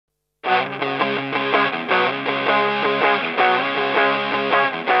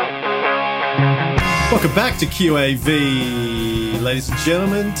Welcome back to QAV, ladies and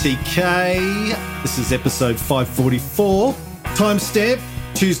gentlemen. TK. This is episode 544. Timestamp,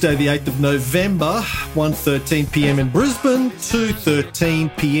 Tuesday the 8th of November, 1:13 p.m. in Brisbane,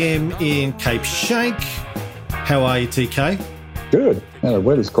 2:13 p.m. in Cape Schanck. How are you, TK? Good. The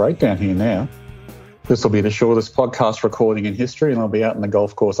weather's great down here now. This will be the shortest podcast recording in history, and I'll be out on the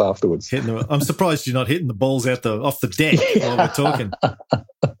golf course afterwards. I'm surprised you're not hitting the balls off the deck while we're talking.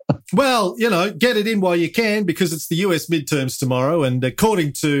 Well, get it in while you can, because it's the US midterms tomorrow, and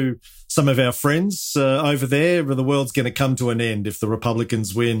according to some of our friends over there, the world's going to come to an end if the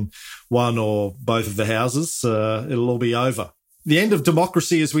Republicans win one or both of the houses. It'll all be over. The end of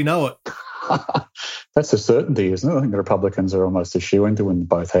democracy as we know it. That's a certainty, isn't it? I think the Republicans are almost a shoo-in to win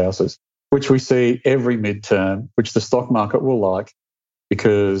both houses, which we see every midterm, which the stock market will like,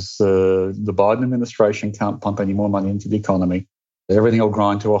 because the Biden administration can't pump any more money into the economy. Everything will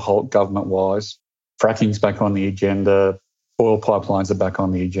grind to a halt government-wise. Fracking's back on the agenda. Oil pipelines are back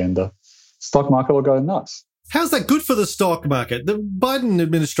on the agenda. Stock market will go nuts. How's that good for the stock market? The Biden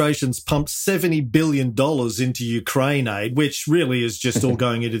administration's pumped $70 billion into Ukraine aid, which really is just all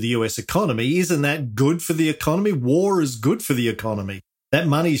going into the US economy. Isn't that good for the economy? War is good for the economy. That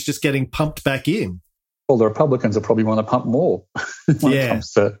money's just getting pumped back in. Well, the Republicans will probably want to pump more when it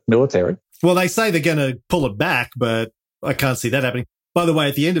comes to military. Well, they say they're going to pull it back, but I can't see that happening. By the way,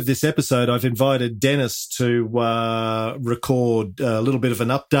 at the end of this episode, I've invited Dennis to record a little bit of an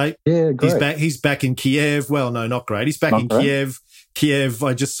update. Yeah, great. He's back in Kiev. Well, no, not great. He's back in Kiev. Kiev,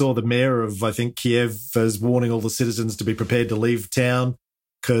 I just saw the mayor of, I think, Kiev is warning all the citizens to be prepared to leave town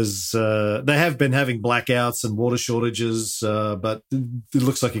because they have been having blackouts and water shortages, but it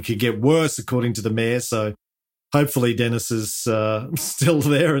looks like it could get worse, according to the mayor. So hopefully Dennis is still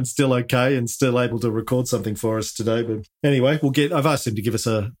there and still okay and still able to record something for us today. But anyway, I've asked him to give us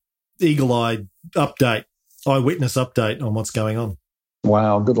a eagle-eyed eyewitness update on what's going on.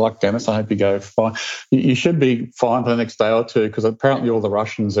 Wow, good luck, Dennis. I hope you go fine. You should be fine for the next day or two, because apparently all the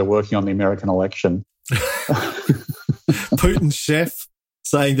Russians are working on the American election. Putin's chef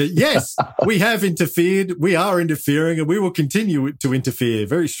saying that, yes, we have interfered, we are interfering, and we will continue to interfere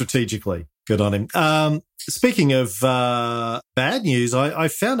very strategically. Good on him. Speaking of bad news, I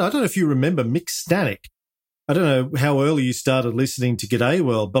found, I don't know if you remember Mick Stanek. I don't know how early you started listening to G'day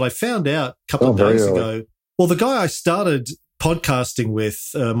World, but I found out a couple of days ago. Well, the guy I started podcasting with,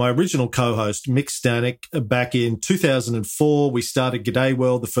 my original co-host, Mick Stanek, back in 2004, we started G'day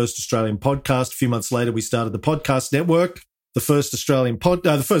World, the first Australian podcast. A few months later, we started the Podcast Network, the first Australian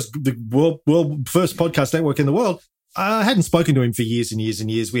first podcast network in the world. I hadn't spoken to him for years and years and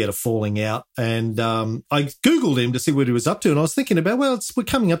years. We had a falling out, and I Googled him to see what he was up to. And I was thinking about, we're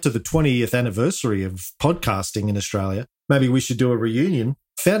coming up to the 20th anniversary of podcasting in Australia. Maybe we should do a reunion.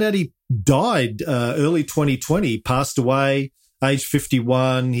 Found out he died early 2020, passed away, age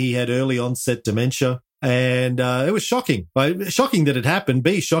 51. He had early onset dementia. And it was shocking. Shocking that it happened.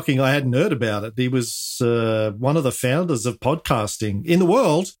 B, shocking I hadn't heard about it. He was one of the founders of podcasting in the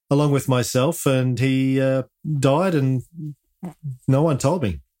world, along with myself, and he died and no one told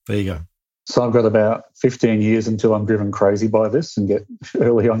me. There you go. So I've got about 15 years until I'm driven crazy by this and get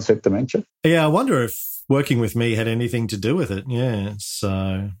early onset dementia. Yeah, I wonder if working with me had anything to do with it. Yeah,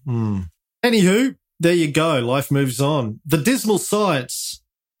 so... Anywho, there you go. Life moves on. The dismal science...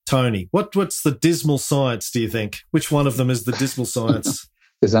 Tony, what's the dismal science, do you think? Which one of them is the dismal science?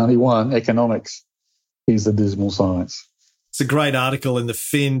 There's only one, economics. He's the dismal science. It's a great article in the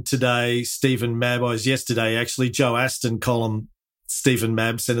Fin today. Stephen Mabb, was yesterday actually, Joe Aston column, Stephen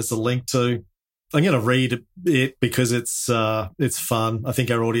Mabb sent us a link to. I'm going to read it because it's fun. I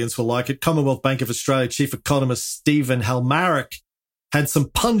think our audience will like it. Commonwealth Bank of Australia Chief Economist Stephen Halmarick had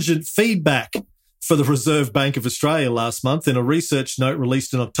some pungent feedback for the Reserve Bank of Australia last month. In a research note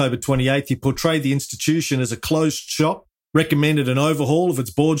released on October 28th, he portrayed the institution as a closed shop, recommended an overhaul of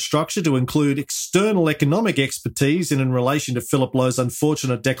its board structure to include external economic expertise, and in relation to Philip Lowe's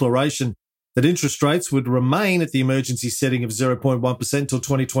unfortunate declaration that interest rates would remain at the emergency setting of 0.1% until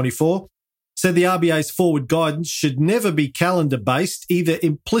 2024, said the RBA's forward guidance should never be calendar-based, either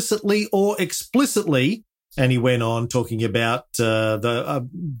implicitly or explicitly. And he went on talking about the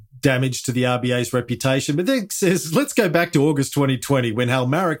damage to the RBA's reputation. But then says, let's go back to August 2020 when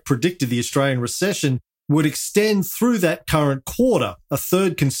Halmarick predicted the Australian recession would extend through that current quarter, a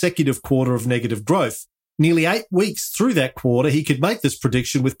third consecutive quarter of negative growth. Nearly 8 weeks through that quarter, he could make this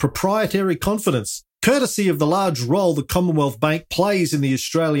prediction with proprietary confidence. Courtesy of the large role the Commonwealth Bank plays in the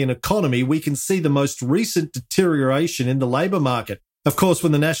Australian economy, we can see the most recent deterioration in the labour market. Of course,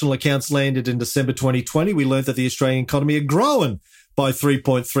 when the national accounts landed in December 2020, we learned that the Australian economy had grown by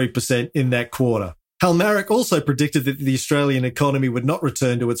 3.3% in that quarter. Hal Marrick also predicted that the Australian economy would not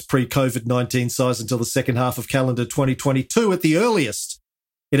return to its pre-COVID-19 size until the second half of calendar 2022 at the earliest.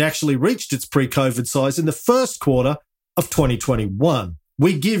 It actually reached its pre-COVID size in the first quarter of 2021.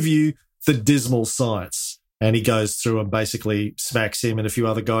 We give you the dismal science. And he goes through and basically smacks him and a few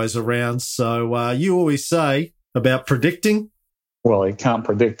other guys around. So you always say about predicting. Well, you can't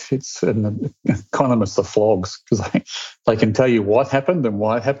predict. It's economists are flogs because they can tell you what happened and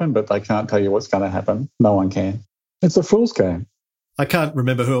why it happened, but they can't tell you what's going to happen. No one can. It's a fool's game. I can't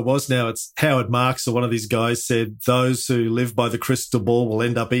remember who it was now. It's Howard Marks or one of these guys said, those who live by the crystal ball will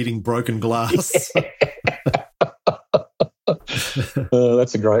end up eating broken glass.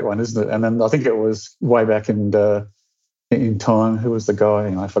 That's a great one, isn't it? And then I think it was way back in time. Who was the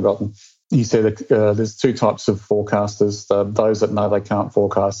guy? I've forgotten. He said there's two types of forecasters, those that know they can't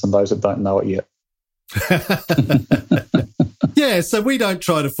forecast and those that don't know it yet. Yeah, so we don't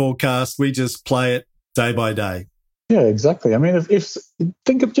try to forecast. We just play it day by day. Yeah, exactly. I mean, just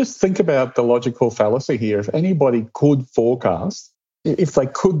think about the logical fallacy here. If anybody could forecast, if they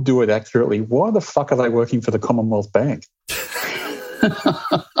could do it accurately, why the fuck are they working for the Commonwealth Bank?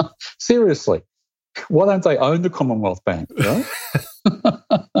 Seriously, why don't they own the Commonwealth Bank? Right?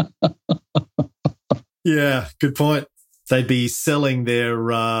 Yeah, good point. They'd be selling their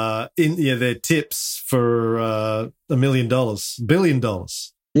tips for $1 million, $1 billion.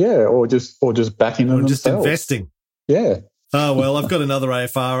 Yeah, or just backing them themselves. Just investing. Yeah. Oh, well, I've got another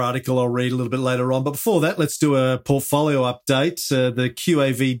AFR article I'll read a little bit later on. But before that, let's do a portfolio update. The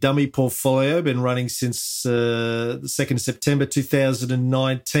QAV dummy portfolio, been running since the 2nd of September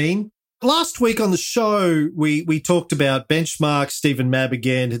 2019. Last week on the show, we talked about benchmark. Stephen Mabb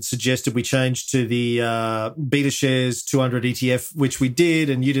again had suggested we change to the BetaShares 200 ETF, which we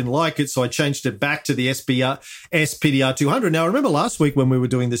did, and you didn't like it, so I changed it back to the SPDR 200. Now, I remember last week when we were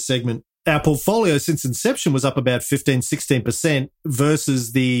doing this segment, our portfolio since inception was up about 15-16%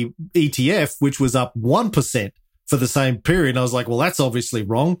 versus the ETF, which was up 1% for the same period. And I was like, well, that's obviously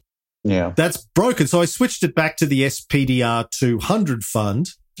wrong. Yeah. That's broken. So I switched it back to the SPDR 200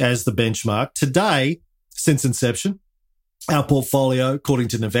 fund as the benchmark. Today, since inception, our portfolio, according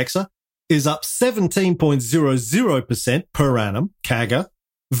to Navexa, is up 17.00% per annum, CAGR,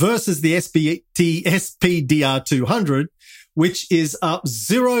 versus the SPDR 200, which is up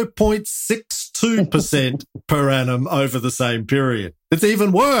 0.62% per annum over the same period. It's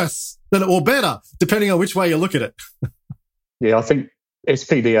even worse or better, depending on which way you look at it. Yeah, I think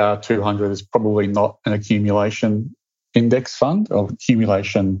SPDR 200 is probably not an accumulation index fund or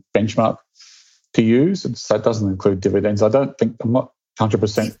accumulation benchmark to use. So it doesn't include dividends. I'm not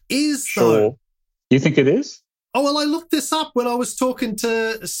 100% it is, sure. Though. You think it is? Oh, well, I looked this up when I was talking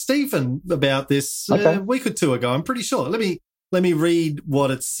to Stephen about this a week or two ago. I'm pretty sure. Let me read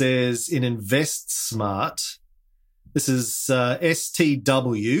what it says in InvestSmart. This is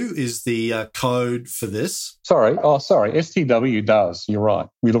STW is the code for this. Sorry. STW does. You're right.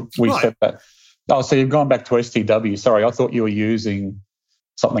 We right. set that. Oh, so you've gone back to STW. Sorry, I thought you were using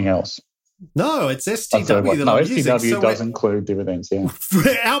something else. No, it's STW that I'm using. STW does include dividends, yeah.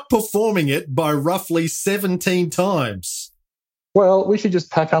 We're outperforming it by roughly 17 times. Well, we should just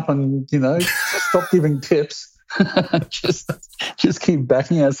pack up and, stop giving tips. just keep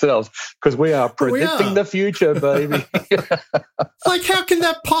backing ourselves because we are predicting the future, baby. Like, how can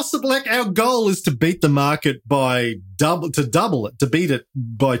that possibly? Like, our goal is to beat the market by to beat it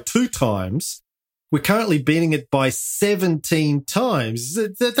by 2 times. We're currently beating it by 17 times.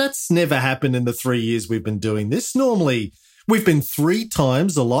 That's never happened in the 3 years we've been doing this. Normally, we've been 3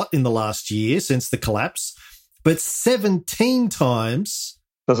 times a lot in the last year since the collapse, but 17 times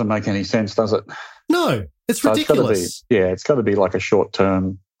doesn't make any sense, does it? No, it's ridiculous. It's got to be like a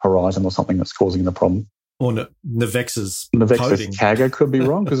short-term horizon or something that's causing the problem. Or Navexa's coding. CAGR could be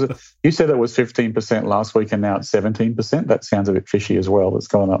wrong because you said it was 15% last week and now it's 17%. That sounds a bit fishy as well. It's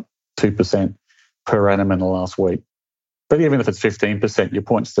gone up 2% per annum in the last week. But even if it's 15%, your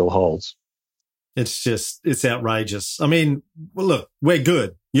point still holds. It's outrageous. I mean, well, look, we're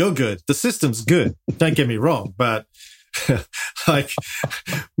good. You're good. The system's good. Don't get me wrong. But like,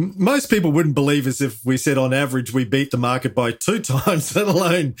 most people wouldn't believe us if we said on average we beat the market by 2 times, let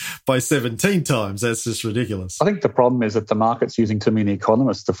alone by 17 times. That's just ridiculous. I think the problem is that the market's using too many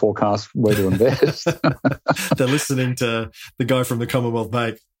economists to forecast where to invest. They're listening to the guy from the Commonwealth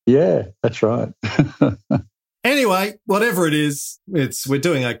Bank. Yeah, that's right. Anyway, whatever it is, we're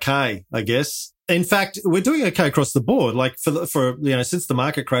doing okay, I guess. In fact, we're doing okay across the board. Like for since the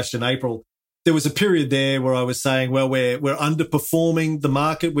market crashed in April, there was a period there where I was saying, well, we're underperforming the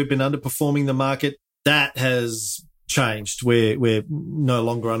market. We've been underperforming the market. That has changed. We're no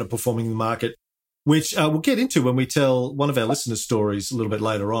longer underperforming the market. which we'll get into when we tell one of our listeners' stories a little bit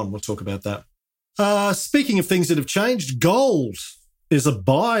later on. We'll talk about that. Speaking of things that have changed, gold is a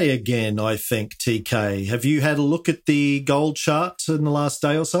buy again, I think, TK. Have you had a look at the gold chart in the last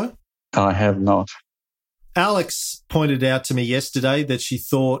day or so? I have not. Alex pointed out to me yesterday that she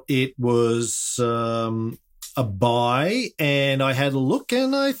thought it was a buy, and I had a look,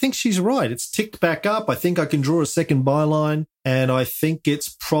 and I think she's right. It's ticked back up. I think I can draw a second buy line, and I think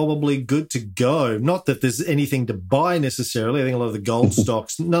it's probably good to go. Not that there's anything to buy necessarily. I think a lot of the gold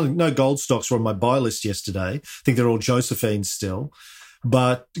stocks, no gold stocks were on my buy list yesterday. I think they're all Josephine still.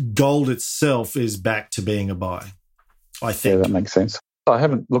 But gold itself is back to being a buy, I think. Yeah, that makes sense. I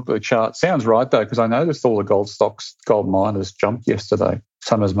haven't looked at the chart. Sounds right, though, because I noticed all the gold stocks, gold miners jumped yesterday,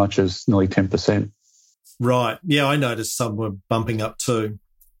 some as much as nearly 10%. Right. Yeah, I noticed some were bumping up too.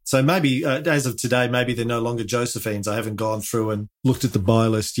 So maybe, as of today, maybe they're no longer Josephines. I haven't gone through and looked at the buy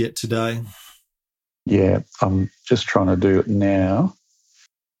list yet today. Yeah, I'm just trying to do it now.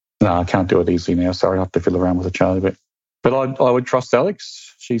 No, I can't do it easily now. Sorry, I have to fiddle around with the chart a bit. But I would trust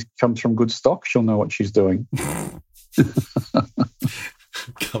Alex. She comes from good stock. She'll know what she's doing.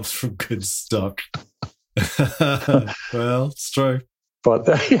 Comes from good stock. Well, it's true. But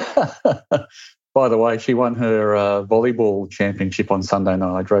by the way, she won her volleyball championship on Sunday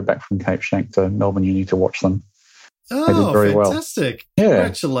night. I drove back from Cape Shank to Melbourne Uni to watch them. Oh, very fantastic. Well. Yeah.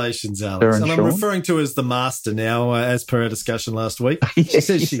 Congratulations, Alex. And I'm referring to her as the master now, as per our discussion last week. She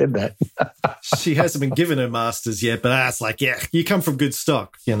said that. She hasn't been given her masters yet, but it's like, yeah, you come from good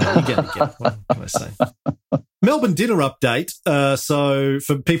stock. You know, you get it. What can I say? Melbourne dinner update. So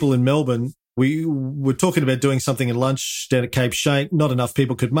for people in Melbourne, we were talking about doing something at lunch down at Cape Shank. Not enough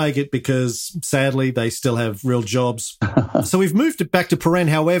people could make it because, sadly, they still have real jobs. So we've moved it back to Paran.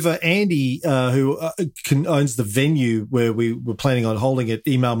 However, Andy, who owns the venue where we were planning on holding it,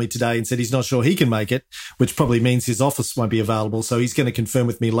 emailed me today and said he's not sure he can make it, which probably means his office won't be available. So he's going to confirm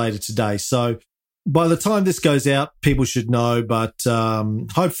with me later today. So by the time this goes out, people should know, but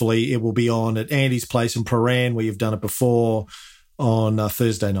hopefully it will be on at Andy's place in Paran, where you've done it before, on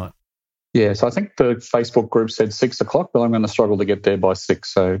Thursday night. Yeah, so I think the Facebook group said 6 o'clock, but I'm going to struggle to get there by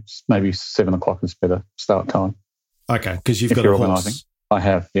 6, so maybe 7 o'clock is better start time. Okay, because you've got a horse. I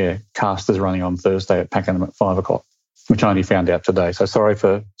have, yeah. Cast is running on Thursday at Pakenham at 5 o'clock, which I only found out today, so sorry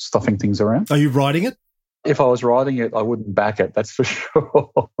for stuffing things around. Are you riding it? If I was riding it, I wouldn't back it, that's for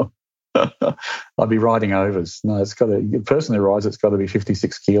sure. I'd be riding overs. No, the person who rides it's got to be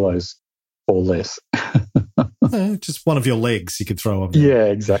 56 kilos or less. Just one of your legs you could throw over. Yeah,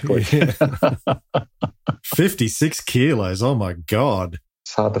 exactly. 56 kilos. Oh, my God.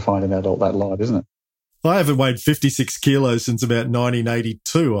 It's hard to find an adult that light, isn't it? I haven't weighed 56 kilos since about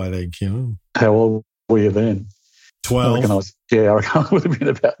 1982, I think. You know. How old were you then? 12. I reckon I would have been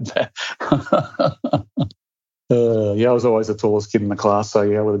about that. I was always the tallest kid in the class, so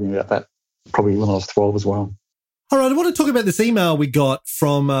I would have been about that probably when I was 12 as well. All right, I want to talk about this email we got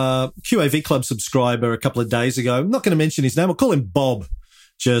from a QAV Club subscriber a couple of days ago. I'm not going to mention his name. I'll call him Bob,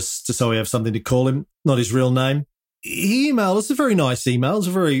 just so we have something to call him, not his real name. He emailed us a very nice email. It's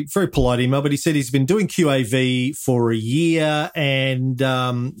a very, very polite email, but he said he's been doing QAV for a year and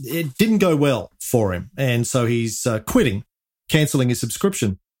it didn't go well for him. And so he's cancelling his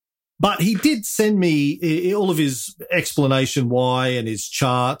subscription. But he did send me all of his explanation why and his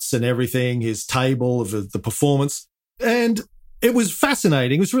charts and everything, his table of the performance. And it was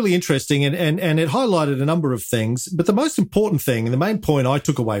fascinating. It was really interesting and it highlighted a number of things. But the most important thing and the main point I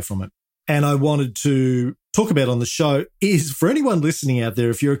took away from it and I wanted to talk about on the show is for anyone listening out there,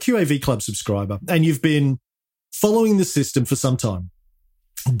 if you're a QAV Club subscriber and you've been following the system for some time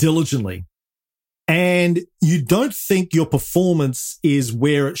diligently, and you don't think your performance is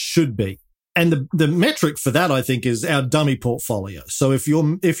where it should be. And the metric for that, I think, is our dummy portfolio. So if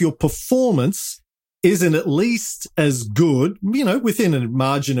your performance isn't at least as good, within a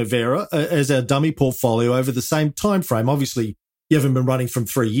margin of error as our dummy portfolio over the same time frame, obviously you haven't been running from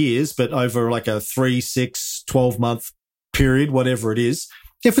 3 years, but over like a 3, 6, 12-month period, whatever it is,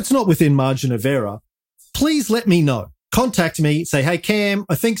 if it's not within margin of error, please let me know. Contact me, say, hey, Cam,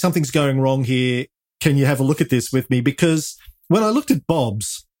 I think something's going wrong here. Can you have a look at this with me? Because when I looked at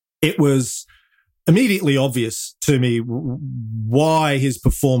Bob's, it was immediately obvious to me why his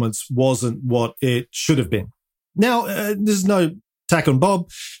performance wasn't what it should have been. Now, there's no attack on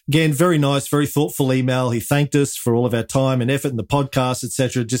Bob. Again, very nice, very thoughtful email. He thanked us for all of our time and effort in the podcast,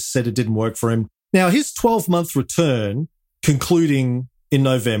 etc. Just said it didn't work for him. Now, his 12-month return concluding in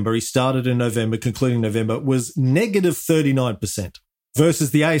November, he started in November, concluding November, was negative 39%.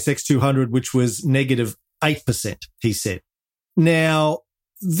 Versus the ASX 200, which was negative 8%, he said. Now,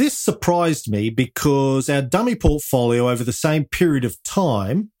 this surprised me because our dummy portfolio over the same period of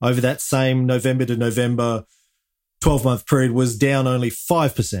time, over that same November to November 12-month period, was down only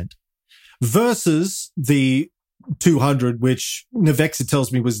 5% versus the 200, which Navexa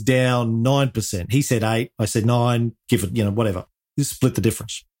tells me was down 9%. He said 8, I said 9, give it, whatever. You split the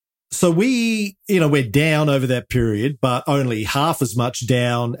difference. So we're down over that period, but only half as much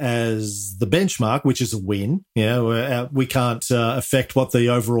down as the benchmark, which is a win. We can't affect what the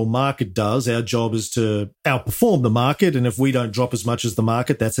overall market does. Our job is to outperform the market. And if we don't drop as much as the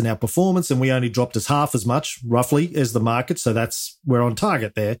market, that's an outperformance. And we only dropped as half as much, roughly, as the market. So we're on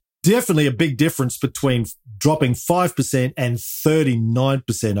target there. Definitely a big difference between dropping 5% and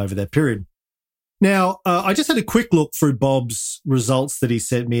 39% over that period. Now, I just had a quick look through Bob's results that he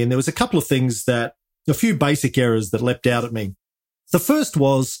sent me, and there was a couple of things a few basic errors that leapt out at me. The first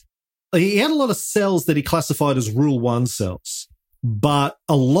was he had a lot of cells that he classified as Rule 1 cells, but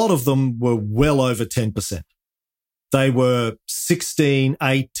a lot of them were well over 10%. They were 16,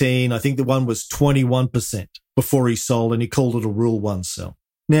 18, I think the one was 21% before he sold, and he called it a Rule 1 cell.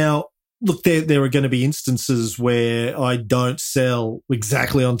 Now, look, there are going to be instances where I don't sell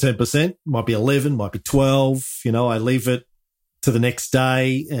exactly on 10%. Might be 11, might be 12. I leave it to the next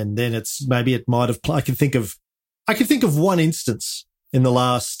day, and then I can think of one instance in the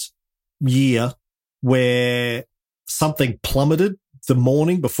last year where something plummeted the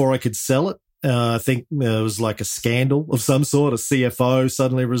morning before I could sell it. I think there was like a scandal of some sort. A CFO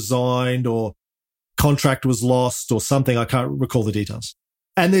suddenly resigned, or contract was lost, or something. I can't recall the details.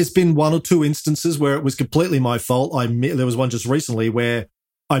 And there's been one or two instances where it was completely my fault. There was one just recently where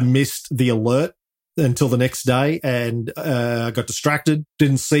I missed the alert until the next day, and I got distracted,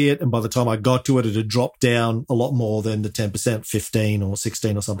 didn't see it. And by the time I got to it, it had dropped down a lot more than the 10%, 15 or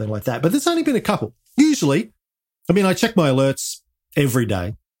 16 or something like that. But there's only been a couple. Usually, I check my alerts every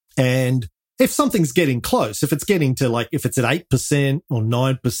day. And if something's getting close, if it's getting to if it's at 8% or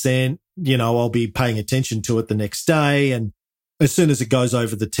 9%, I'll be paying attention to it the next day. And as soon as it goes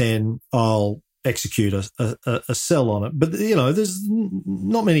over the 10, I'll execute a sell on it. But, there's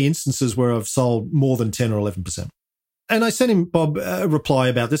not many instances where I've sold more than 10 or 11%. And I sent him, Bob, a reply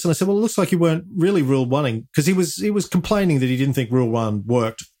about this. And I said, well, it looks like you weren't really Rule 1ing, because he was complaining that he didn't think Rule 1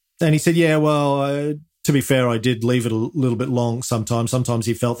 worked. And he said, yeah, well, to be fair, I did leave it a little bit long sometimes. Sometimes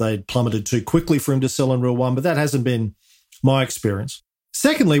he felt they'd plummeted too quickly for him to sell on Rule 1, but that hasn't been my experience.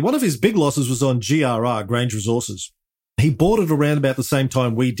 Secondly, one of his big losses was on GRR, Grange Resources. He bought it around about the same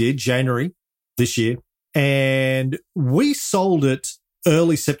time we did, January this year, and we sold it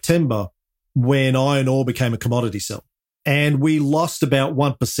early September when iron ore became a commodity sell, and we lost about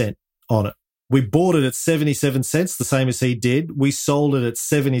 1% on it. We bought it at 77 cents, the same as he did. We sold it at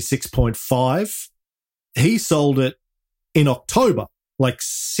 76.5. He sold it in October, like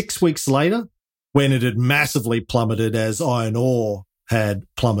 6 weeks later, when it had massively plummeted as iron ore had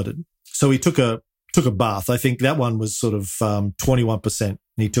plummeted. So he took a bath. I think that one was sort of 21%.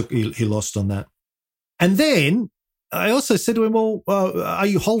 He lost on that. And then I also said to him, well, are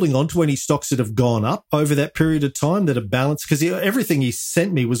you holding on to any stocks that have gone up over that period of time that are balanced? Because everything he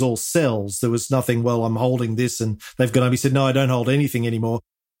sent me was all sells. There was nothing, well, I'm holding this and they've gone up. He said, no, I don't hold anything anymore.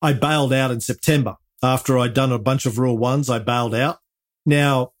 I bailed out in September. After I'd done a bunch of Rule 1s, I bailed out.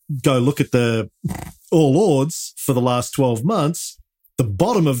 Now, go look at the All Ords for the last 12 months. The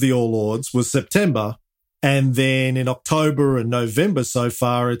bottom of the All Ords was September, and then in October and November so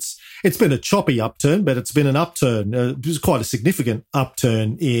far, it's been a choppy upturn, but it's been an upturn. It was quite a significant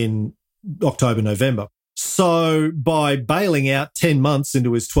upturn in October, November. So by bailing out 10 months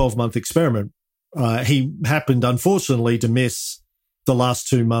into his 12-month experiment, he happened, unfortunately, to miss the last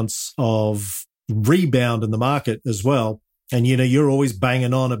 2 months of rebound in the market as well. And, you're always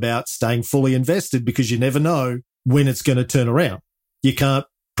banging on about staying fully invested because you never know when it's going to turn around. You can't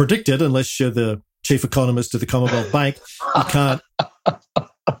predict it unless you're the chief economist of the Commonwealth Bank.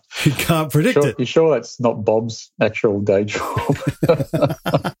 You can't predict it. You sure that's not Bob's actual day job?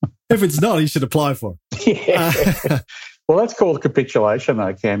 If it's not, he should apply for it. Yeah. Well, that's called capitulation,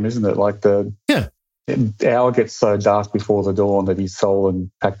 though, Cam, isn't it? Like the hour gets so dark before the dawn that he's sold and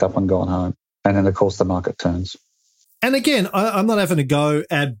packed up and gone home. And then, of course, the market turns. And again, I'm not having a go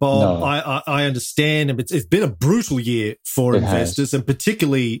at Bob. No. I understand. It's been a brutal year for investors, and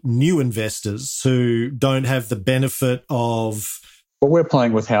particularly new investors who don't have the benefit of... Well, we're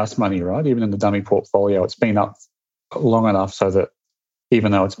playing with house money, right? Even in the dummy portfolio, it's been up long enough so that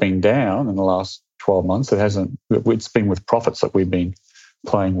even though it's been down in the last 12 months, it's been with profits that we've been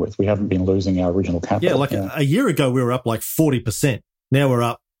playing with. We haven't been losing our original capital. Yeah, a year ago, we were up like 40%. Now we're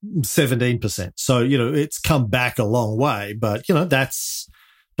up 17%. So, it's come back a long way, but, that's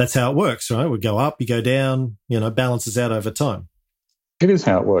That's how it works, right? We go up, you go down, balances out over time. It is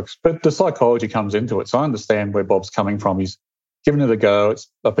how it works. But the psychology comes into it. So I understand where Bob's coming from. He's given it a go. It's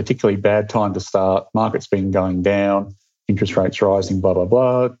a particularly bad time to start. Market's been going down, interest rates rising, blah, blah,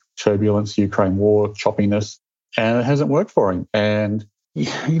 blah, turbulence, Ukraine war, choppiness, and it hasn't worked for him. And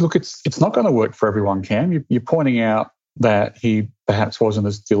look, it's not going to work for everyone, Cam. You're pointing out that he perhaps wasn't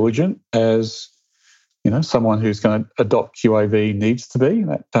as diligent as someone who's going to adopt QAV needs to be.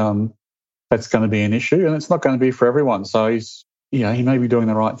 That's going to be an issue, and it's not going to be for everyone. So he may be doing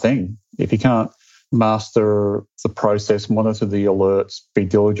the right thing. If he can't master the process, monitor the alerts, be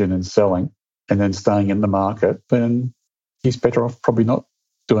diligent in selling, and then staying in the market, then he's better off probably not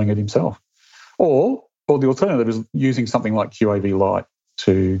doing it himself. Or the alternative is using something like QAV Lite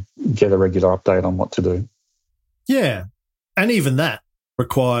to get a regular update on what to do. Yeah, and even that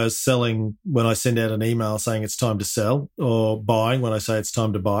requires selling when I send out an email saying it's time to sell, or buying when I say it's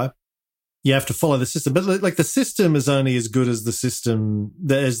time to buy. You have to follow the system. But like the system is only as good as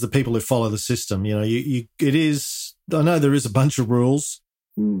the people who follow the system. It is, I know there is a bunch of rules.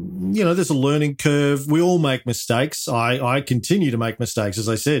 There's a learning curve. We all make mistakes. I continue to make mistakes. As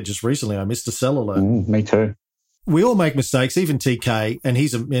I said, just recently I missed a sell alert. Me too. We all make mistakes, even TK, and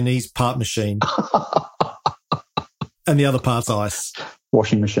he's part machine. And the other part's ice.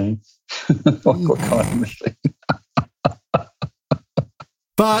 Washing machine. What kind of machine?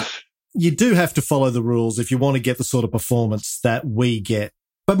 But you do have to follow the rules if you want to get the sort of performance that we get.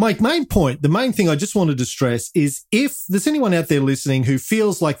 But my main point, the main thing I just wanted to stress is if there's anyone out there listening who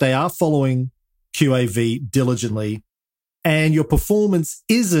feels like they are following QAV diligently and your performance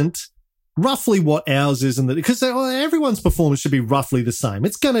isn't roughly what ours is, because everyone's performance should be roughly the same.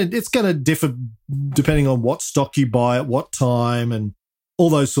 It's gonna differ depending on what stock you buy at what time and all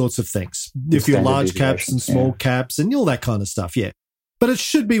those sorts of things. If you're large caps and small caps and all that kind of stuff, yeah. But it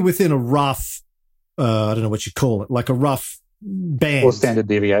should be within a rough, I don't know what you call it, like a rough band. Or standard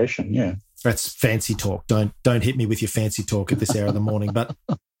deviation, yeah. That's fancy talk. Don't hit me with your fancy talk at this hour of the morning. But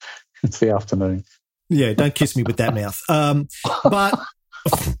it's the afternoon. Yeah, don't kiss me with that mouth. But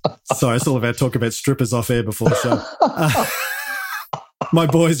sorry, it's all about talking about strippers off air before the show. My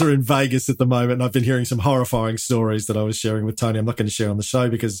boys are in Vegas at the moment, and I've been hearing some horrifying stories that I was sharing with Tony. I'm not going to share on the show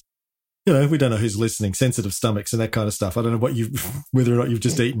because, we don't know who's listening, sensitive stomachs and that kind of stuff. I don't know whether or not you've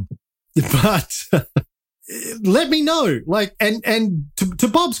just eaten. But let me know. And to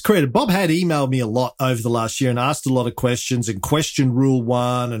Bob's credit, Bob had emailed me a lot over the last year and asked a lot of questions and questioned Rule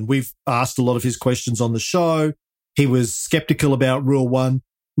 1, and we've asked a lot of his questions on the show. He was skeptical about Rule 1.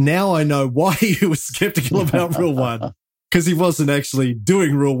 Now I know why he was skeptical about Rule 1, because he wasn't actually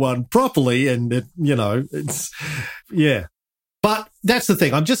doing Rule 1 properly, and yeah. But that's the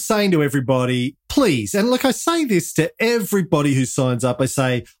thing. I'm just saying to everybody, please, and look, I say this to everybody who signs up. I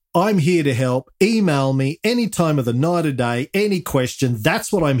say, I'm here to help. Email me any time of the night or day, any question.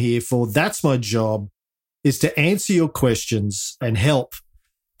 That's what I'm here for. That's my job, is to answer your questions and help.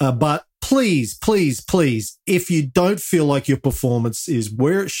 But please, please, please, if you don't feel like your performance is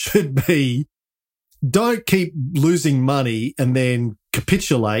where it should be, don't keep losing money and then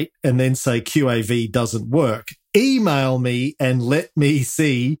capitulate and then say QAV doesn't work. Email me and let me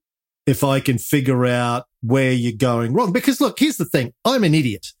see if I can figure out where you're going wrong. Because look, here's the thing. I'm an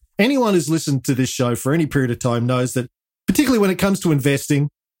idiot. Anyone who's listened to this show for any period of time knows that, particularly when it comes to investing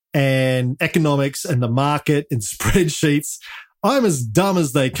and economics and the market and spreadsheets, I'm as dumb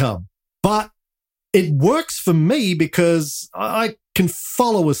as they come. But it works for me because I can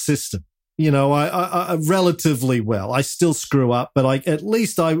follow a system. I relatively well. I still screw up, but at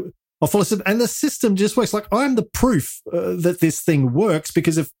least I'll follow system. And the system just works. Like, I'm the proof that this thing works,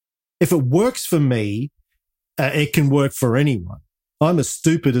 because if it works for me, it can work for anyone. I'm as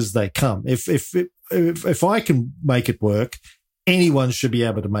stupid as they come. If I can make it work, anyone should be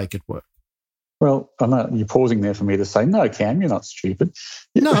able to make it work. Well, I know you're pausing there for me to say, no, Cam, you're not stupid.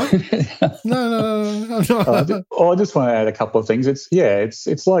 No. No. I just want to add a couple of things.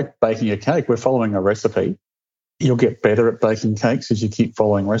 It's like baking a cake. We're following a recipe. You'll get better at baking cakes as you keep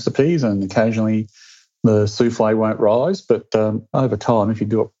following recipes, and occasionally the souffle won't rise. But over time, if you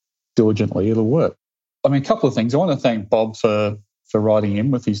do it diligently, it'll work. I mean, a couple of things. I want to thank Bob for writing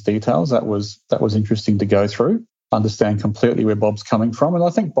in with his details. That was interesting to go through. Understand completely where Bob's coming from. And I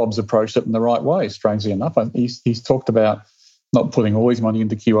think Bob's approached it in the right way, strangely enough. He's talked about not putting all his money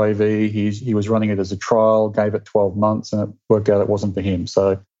into QAV. He was running it as a trial, gave it 12 months, and it worked out it wasn't for him.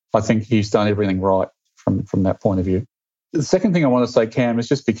 So I think he's done everything right from that point of view. The second thing I want to say, Cam, is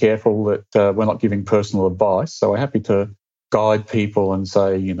just be careful that we're not giving personal advice. So we're happy to guide people and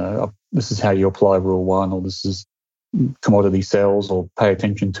say, this is how you apply Rule 1, or this is commodity sells or pay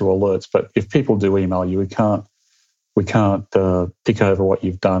attention to alerts. But if people do email you, we can't pick over what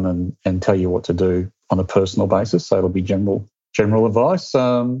you've done and tell you what to do on a personal basis. So it'll be general advice.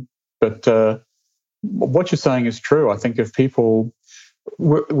 But what you're saying is true. I think if people,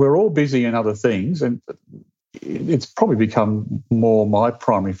 we're all busy in other things, and it's probably become more my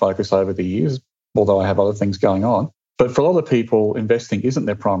primary focus over the years, although I have other things going on. But for a lot of people, investing isn't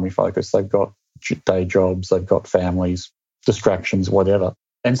their primary focus. They've got day jobs, they've got families, distractions, whatever.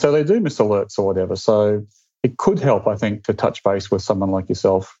 And so they do miss alerts or whatever. So it could help, I think, to touch base with someone like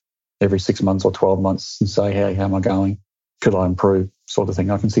yourself every 6 months or 12 months and say, hey, how am I going? Could I improve? Sort of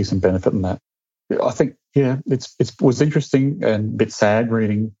thing. I can see some benefit in that. I think, it was interesting and a bit sad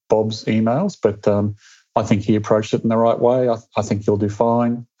reading Bob's emails, but I think he approached it in the right way. I think he'll do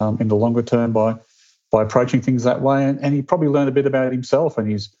fine in the longer term by approaching things that way. And he probably learned a bit about himself and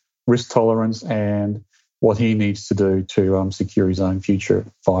his risk tolerance and what he needs to do to secure his own future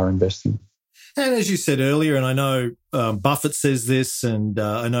via investing. And as you said earlier, and I know Buffett says this, and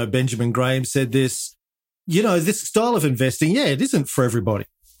I know Benjamin Graham said this, this style of investing, it isn't for everybody.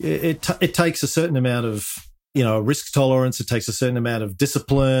 It takes a certain amount of, risk tolerance. It takes a certain amount of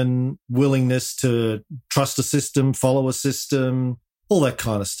discipline, willingness to trust a system, follow a system, all that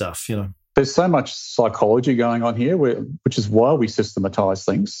kind of stuff, There's so much psychology going on here, which is why we systematize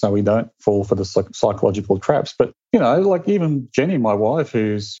things so we don't fall for the psychological traps. But, like even Jenny, my wife,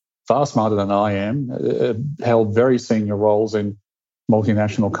 who's far smarter than I am, held very senior roles in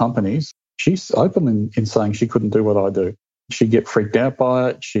multinational companies. She's open in saying she couldn't do what I do. She'd get freaked out by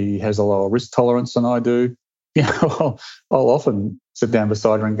it. She has a lower risk tolerance than I do. I'll often sit down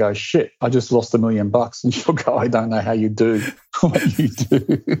beside her and go, shit, I just lost $1 million. And she'll go, I don't know how you do what you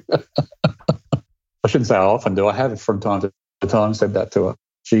do. I shouldn't say I often do. I have from time to time said that to her.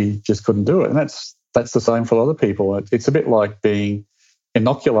 She just couldn't do it. And that's the same for a lot of people. It's a bit like being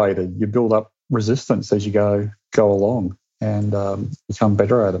inoculated. You build up resistance as you go along and become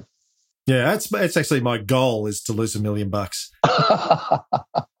better at it. Yeah, that's actually my goal, is to lose $1 million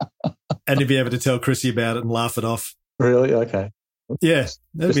and to be able to tell Chrissy about it and laugh it off. Really? Okay. Yeah,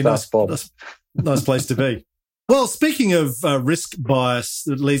 that'd be nice place to be. Well, speaking of risk bias,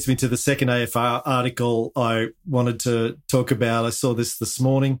 it leads me to the second AFR article I wanted to talk about. I saw this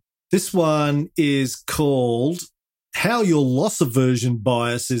morning. This one is called How Your Loss Aversion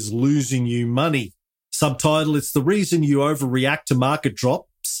Bias is Losing You Money. Subtitle, it's the reason you overreact to market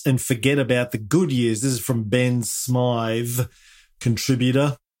drops and forget about the good years. This is from Ben Smythe,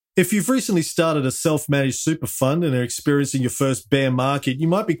 contributor. If you've recently started a self-managed super fund and are experiencing your first bear market, you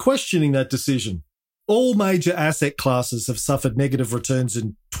might be questioning that decision. All major asset classes have suffered negative returns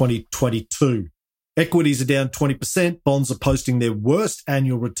in 2022. Equities are down 20%. Bonds are posting their worst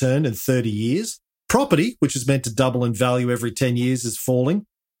annual return in 30 years. Property, which is meant to double in value every 10 years, is falling.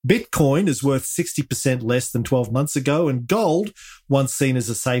 Bitcoin is worth 60% less than 12 months ago, and gold, once seen as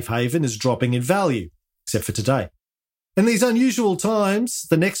a safe haven, is dropping in value, except for today. In these unusual times,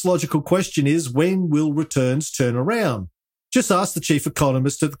 the next logical question is, when will returns turn around? Just ask the chief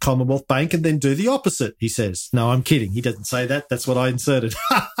economist at the Commonwealth Bank and then do the opposite, he says. No, I'm kidding. He doesn't say that. That's what I inserted.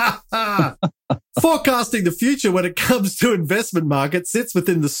 Forecasting the future when it comes to investment markets sits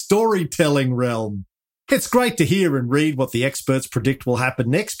within the storytelling realm. It's great to hear and read what the experts predict will happen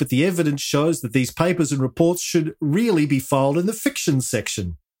next, but the evidence shows that these papers and reports should really be filed in the fiction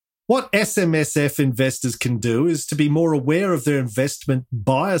section. What SMSF investors can do is to be more aware of their investment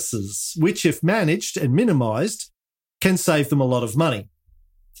biases, which, if managed and minimised, can save them a lot of money.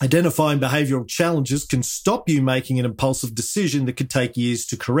 Identifying behavioural challenges can stop you making an impulsive decision that could take years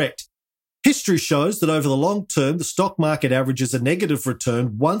to correct. History shows that over the long term, the stock market averages a negative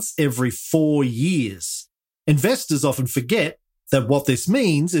return once every 4 years. Investors often forget that what this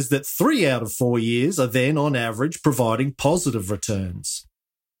means is that 3 out of 4 years are then, on average, providing positive returns.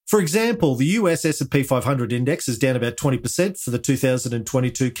 For example, the US S&P 500 index is down about 20% for the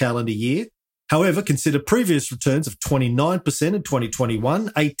 2022 calendar year. However, consider previous returns of 29% in 2021,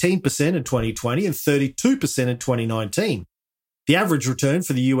 18% in 2020, and 32% in 2019. The average return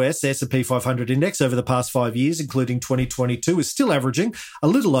for the US S&P 500 index over the past 5 years, including 2022, is still averaging a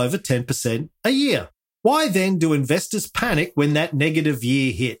little over 10% a year. Why then do investors panic when that negative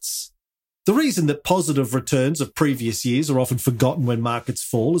year hits? The reason that positive returns of previous years are often forgotten when markets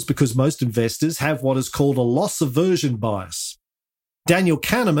fall is because most investors have what is called a loss aversion bias. Daniel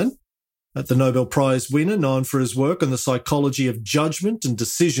Kahneman, the Nobel Prize winner known for his work on the psychology of judgment and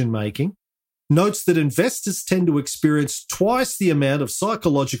decision-making, notes that investors tend to experience twice the amount of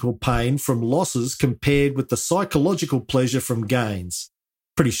psychological pain from losses compared with the psychological pleasure from gains.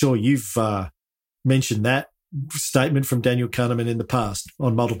 Pretty sure you've mentioned that statement from Daniel Kahneman in the past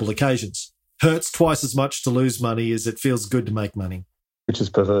on multiple occasions. Hurts twice as much to lose money as it feels good to make money. Which is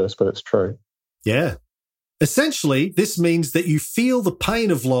perverse, but it's true. Yeah. Essentially, this means that you feel the pain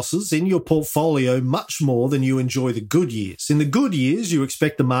of losses in your portfolio much more than you enjoy the good years. In the good years, you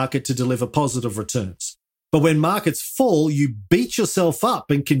expect the market to deliver positive returns. But when markets fall, you beat yourself up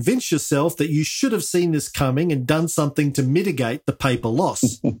and convince yourself that you should have seen this coming and done something to mitigate the paper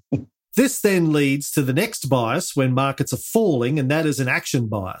loss. This then leads to the next bias when markets are falling, and that is an action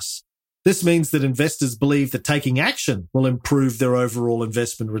bias. This means that investors believe that taking action will improve their overall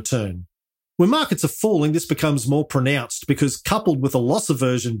investment return. When markets are falling, this becomes more pronounced because, coupled with a loss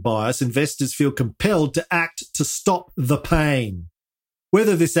aversion bias, investors feel compelled to act to stop the pain.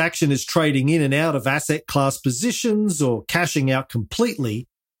 Whether this action is trading in and out of asset class positions or cashing out completely,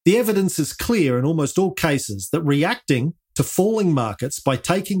 the evidence is clear in almost all cases that reacting to falling markets by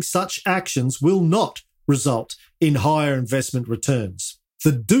taking such actions will not result in higher investment returns.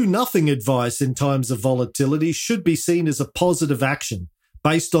 The do-nothing advice in times of volatility should be seen as a positive action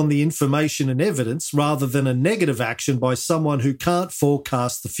based on the information and evidence rather than a negative action by someone who can't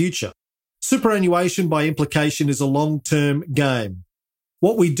forecast the future. Superannuation by implication is a long-term game.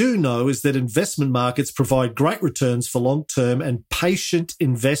 What we do know is that investment markets provide great returns for long-term and patient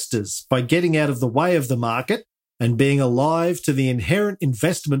investors by getting out of the way of the market and being alive to the inherent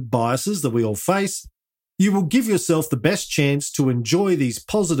investment biases that we all face. You will give yourself the best chance to enjoy these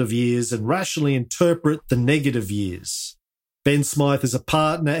positive years and rationally interpret the negative years. Ben Smythe is a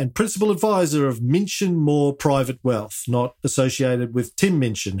partner and principal advisor of Minchin Moore Private Wealth, not associated with Tim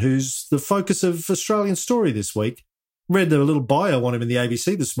Minchin, who's the focus of Australian Story this week. Read a little bio on him in the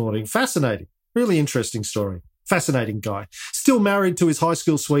ABC this morning. Fascinating. Really interesting story. Fascinating guy. Still married to his high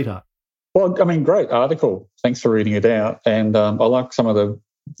school sweetheart. Well, I mean, great article. Thanks for reading it out. And I like some of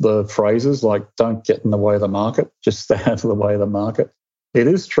the phrases like, don't get in the way of the market, just stay out of the way of the market. It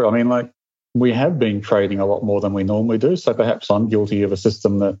is true. I mean, like, we have been trading a lot more than we normally do. So perhaps I'm guilty of a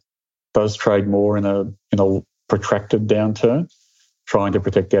system that does trade more in a protracted downturn, trying to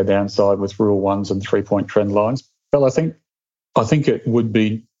protect our downside with rule ones and 3-point trend lines. But I think it would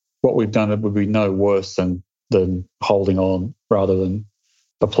be, what we've done, it would be no worse than holding on rather than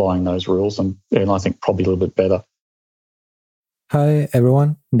applying those rules. And I think probably a little bit better. Hi,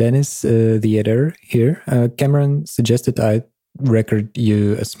 everyone. Dennis, the editor here. Cameron suggested I record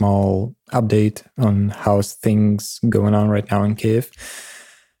you a small update on how's things going on right now in Kiev.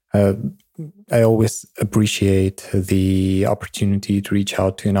 I always appreciate the opportunity to reach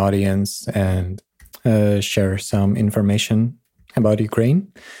out to an audience and share some information about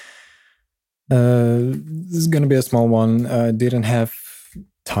Ukraine. This is going to be a small one. I didn't have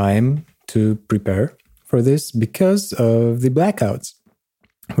time to prepare for this because of the blackouts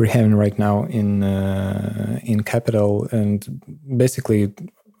we're having right now in capital and basically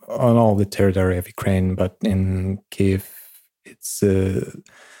on all the territory of Ukraine, but in Kiev, it's the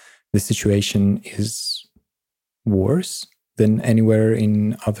situation is worse than anywhere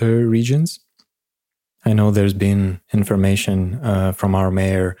in other regions. I know there's been information from our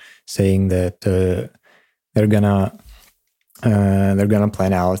mayor saying that they're gonna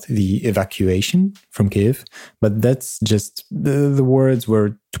plan out the evacuation from Kiev, but that's just the words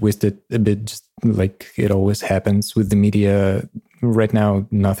were twisted a bit, just like it always happens with the media. Right now,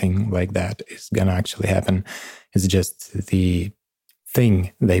 nothing like that is gonna actually happen. It's just the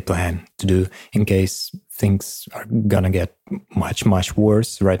thing they plan to do in case things are gonna get much, much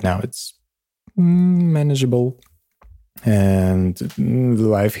worse. Right now, it's manageable, and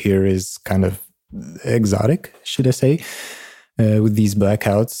life here is kind of exotic, should I say. With these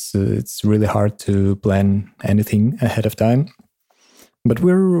blackouts, it's really hard to plan anything ahead of time. But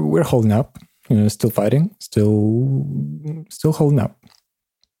we're holding up, still fighting, still holding up.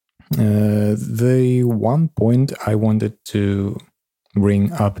 The one point I wanted to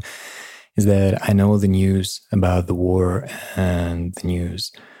bring up is that I know the news about the war and the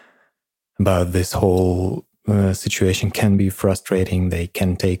news about this whole situation can be frustrating. They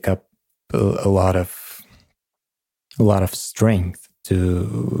can take up a lot of strength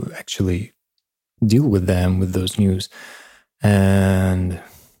to actually deal with them, with those news. And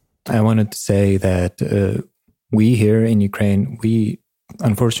I wanted to say that we here in Ukraine,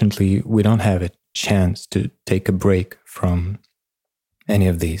 unfortunately, we don't have a chance to take a break from any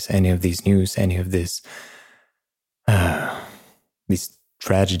of these news, any of these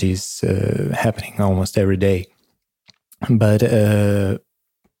tragedies happening almost every day. But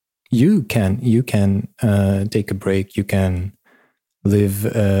you can take a break. You can live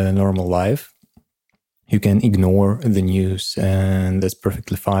a normal life. You can ignore the news, and that's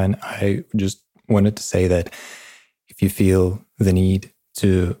perfectly fine. I just wanted to say that if you feel the need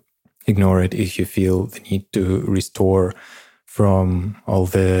to ignore it, if you feel the need to restore from all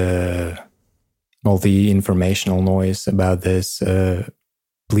the informational noise about this,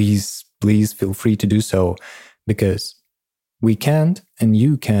 please feel free to do so, because we can't and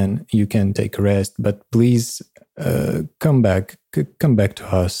you can take a rest, but please come back to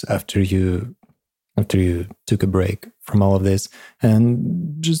us after you took a break from all of this,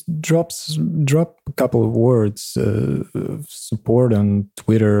 and just drop a couple of words of support on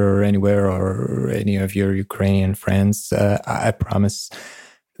Twitter or anywhere, or any of your Ukrainian friends. I promise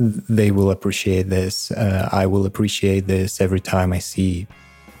they will appreciate this. I will appreciate this every time I see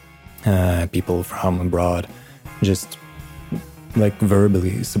people from abroad just like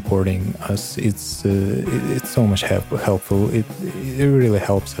verbally supporting us. It's so much helpful. It really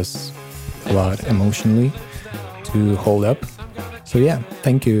helps us a lot emotionally to hold up. So yeah,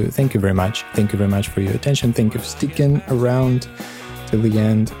 thank you very much. Thank you very much for your attention. Thank you for sticking around till the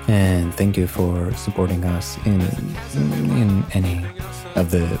end, and thank you for supporting us in any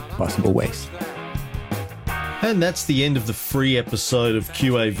of the possible ways. And that's the end of the free episode of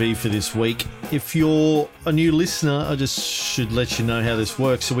QAV for this week. If you're a new listener, I just should let you know how this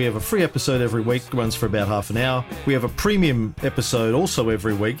works. So we have a free episode every week, runs for about half an hour. We have a premium episode also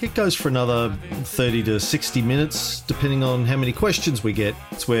every week. It goes for another 30 to 60 minutes, depending on how many questions we get.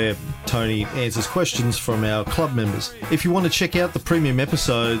 It's where Tony answers questions from our club members. If you want to check out the premium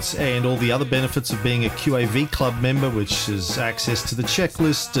episodes and all the other benefits of being a QAV club member, which is access to the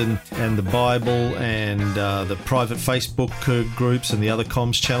checklist and the Bible and the private Facebook groups and the other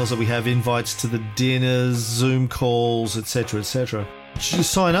comms channels that we have, invites to the dinners, Zoom calls, etc.,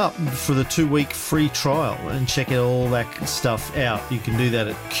 just sign up for the 2-week free trial and check all that stuff out. You can do that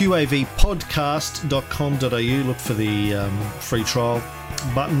at qavpodcast.com.au. Look for the free trial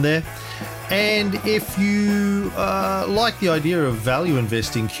button there. And if you like the idea of value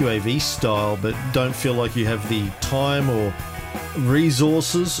investing QAV style, but don't feel like you have the time or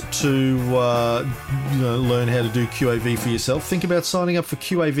resources to learn how to do QAV for yourself, think about signing up for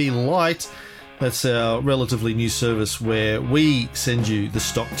QAV Lite. That's our relatively new service where we send you the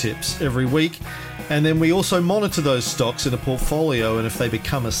stock tips every week, and then we also monitor those stocks in a portfolio, and if they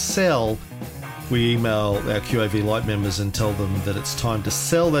become a sell, we email our QAV Lite members and tell them that it's time to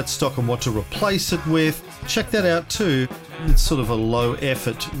sell that stock and what to replace it with. Check that out too. It's sort of a low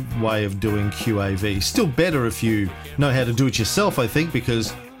effort way of doing QAV. Still better if you know how to do it yourself, I think,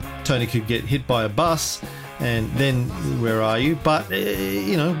 because Tony could get hit by a bus and then where are you? But,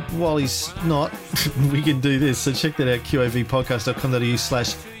 while he's not, we can do this. So check that out,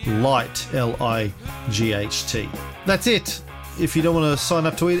 qavpodcast.com.au/light, LIGHT. That's it. If you don't want to sign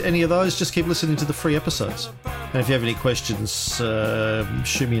up to any of those, just keep listening to the free episodes. And if you have any questions,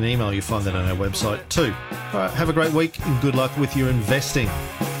 shoot me an email. You'll find that on our website too. All right, have a great week and good luck with your investing.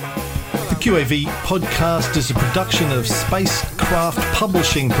 The QAV podcast is a production of Spacecraft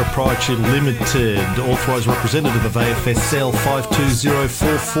Publishing Proprietary Limited, authorised representative of AFSL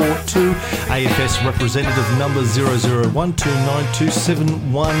 520442, AFS representative number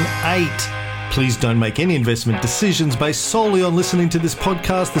 0012922718. Please don't make any investment decisions based solely on listening to this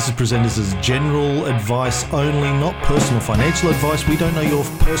podcast. This is presented as general advice only, not personal financial advice. We don't know your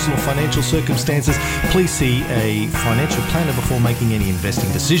personal financial circumstances. Please see a financial planner before making any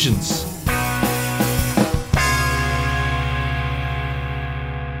investing decisions.